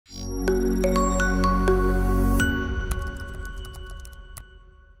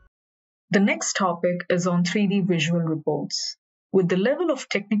The next topic is on 3D visual reports. With the level of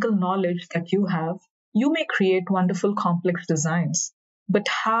technical knowledge that you have, you may create wonderful complex designs. But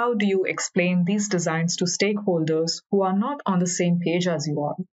how do you explain these designs to stakeholders who are not on the same page as you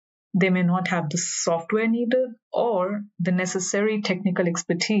are? They may not have the software needed or the necessary technical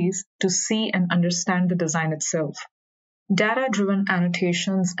expertise to see and understand the design itself. Data-driven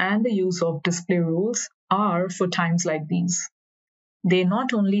annotations and the use of display rules are for times like these. They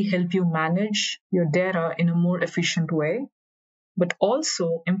not only help you manage your data in a more efficient way, but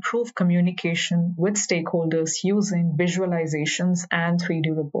also improve communication with stakeholders using visualizations and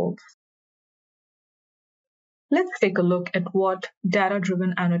 3D reports. Let's take a look at what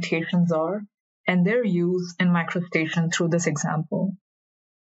data-driven annotations are and their use in MicroStation through this example.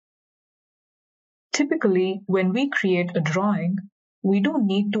 Typically, when we create a drawing, we do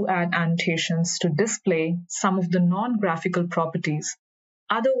need to add annotations to display some of the non-graphical properties,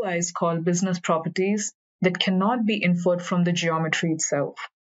 otherwise called business properties, that cannot be inferred from the geometry itself.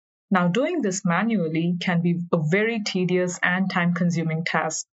 Now, doing this manually can be a very tedious and time-consuming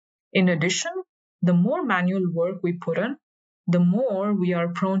task. In addition, the more manual work we put in, the more we are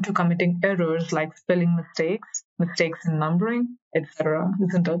prone to committing errors like spelling mistakes, mistakes in numbering, etc.,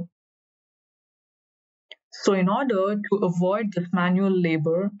 isn't it? So in order to avoid this manual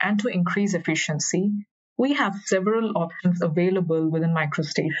labor and to increase efficiency, we have several options available within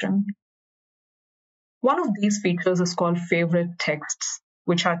MicroStation. One of these features is called favorite texts,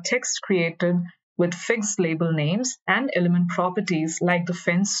 which are texts created with fixed label names and element properties like the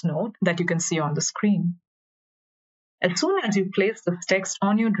fence note that you can see on the screen. As soon as you place this text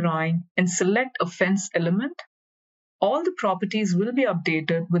on your drawing and select a fence element, all the properties will be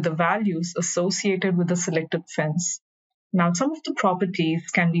updated with the values associated with the selected fence. Now, some of the properties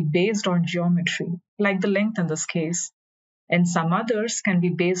can be based on geometry, like the length in this case, and some others can be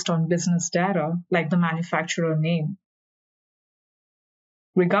based on business data, like the manufacturer name.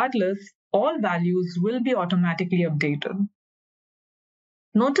 Regardless, all values will be automatically updated.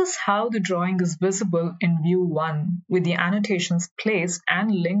 Notice how the drawing is visible in view 1 with the annotations placed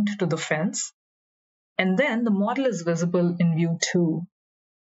and linked to the fence, and then the model is visible in view 2.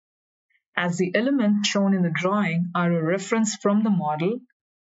 As the elements shown in the drawing are a reference from the model,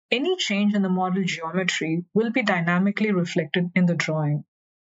 any change in the model geometry will be dynamically reflected in the drawing,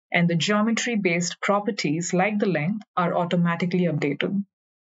 and the geometry-based properties like the length are automatically updated.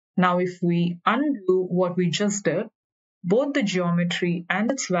 Now, if we undo what we just did, both the geometry and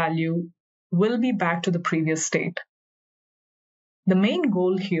its value will be back to the previous state. The main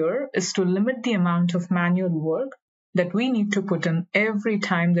goal here is to limit the amount of manual work that we need to put in every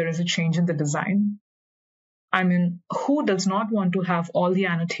time there is a change in the design. I mean, who does not want to have all the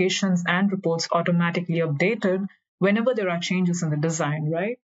annotations and reports automatically updated whenever there are changes in the design,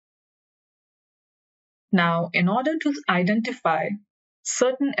 right? Now, in order to identify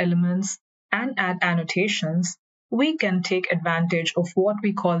certain elements and add annotations, we can take advantage of what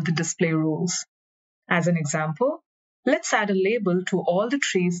we call the display rules. As an example, let's add a label to all the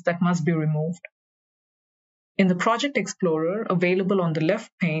trees that must be removed. In the Project Explorer available on the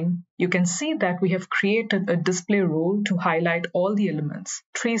left pane, you can see that we have created a display rule to highlight all the elements,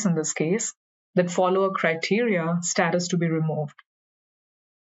 trees in this case, that follow a criteria status to be removed.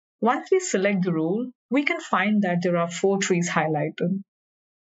 Once we select the rule, we can find that there are 4 trees highlighted.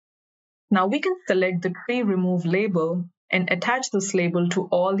 Now we can select the tree remove label and attach this label to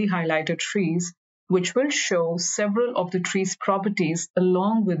all the highlighted trees, which will show several of the tree's properties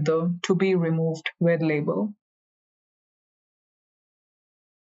along with the to be removed with label.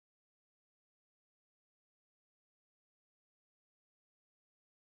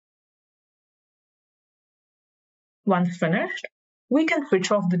 Once finished, we can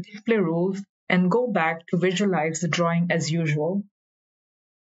switch off the display rules and go back to visualize the drawing as usual.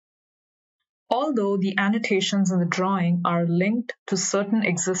 Although the annotations in the drawing are linked to certain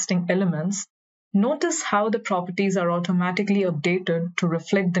existing elements, notice how the properties are automatically updated to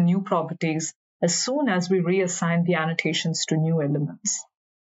reflect the new properties as soon as we reassign the annotations to new elements.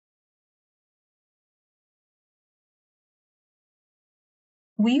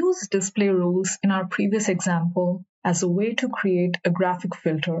 We used display rules in our previous example as a way to create a graphic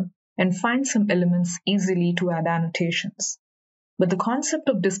filter and find some elements easily to add annotations. But the concept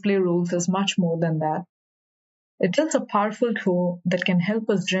of display rules is much more than that. It is a powerful tool that can help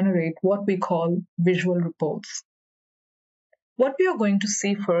us generate what we call visual reports. What we are going to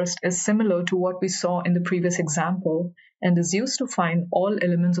see first is similar to what we saw in the previous example and is used to find all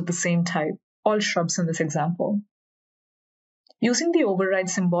elements of the same type, all shrubs in this example. Using the override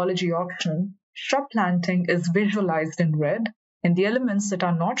symbology option, shrub planting is visualized in red, and the elements that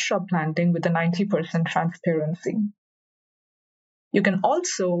are not shrub planting with a 90% transparency. You can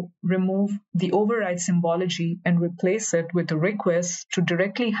also remove the override symbology and replace it with a request to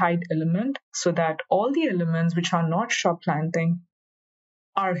directly hide element so that all the elements which are not shrub planting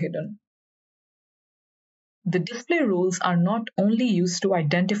are hidden. The display rules are not only used to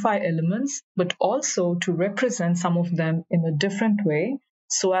identify elements, but also to represent some of them in a different way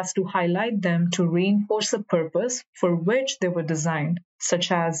so as to highlight them to reinforce the purpose for which they were designed, such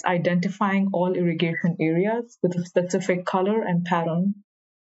as identifying all irrigation areas with a specific color and pattern.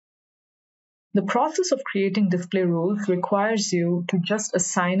 The process of creating display rules requires you to just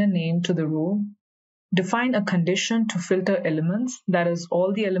assign a name to the rule, define a condition to filter elements, that is,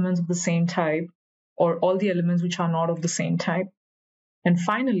 all the elements of the same type, or all the elements which are not of the same type, and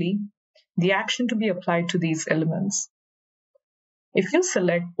finally, the action to be applied to these elements. If you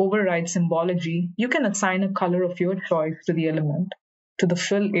select override symbology, you can assign a color of your choice to the element, to the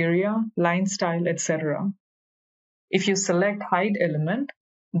fill area, line style, etc. If you select hide element,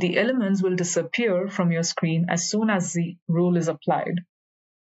 the elements will disappear from your screen as soon as the rule is applied.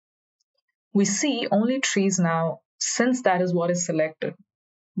 We see only trees now since that is what is selected,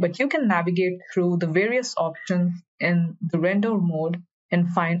 but you can navigate through the various options in the render mode and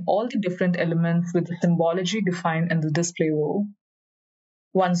find all the different elements with the symbology defined in the display rule.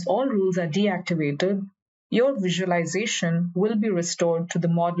 Once all rules are deactivated, your visualization will be restored to the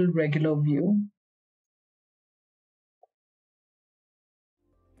model regular view.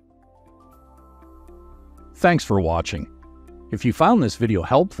 Thanks for watching. If you found this video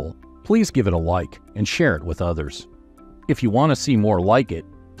helpful, please give it a like and share it with others. If you want to see more like it,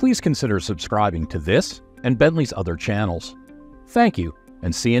 please consider subscribing to this and Bentley's other channels. Thank you,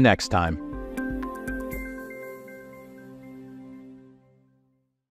 and see you next time.